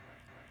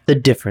The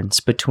difference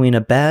between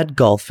a bad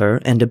golfer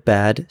and a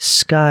bad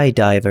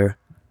skydiver.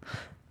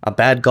 A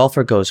bad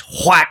golfer goes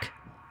whack,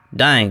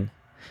 dang,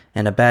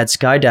 and a bad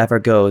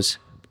skydiver goes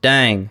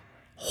dang,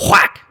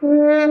 whack.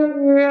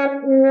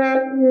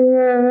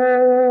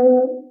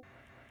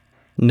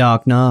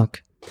 Knock,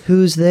 knock.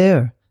 Who's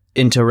there?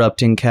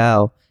 Interrupting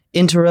cow.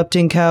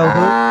 Interrupting cow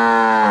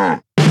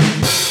who?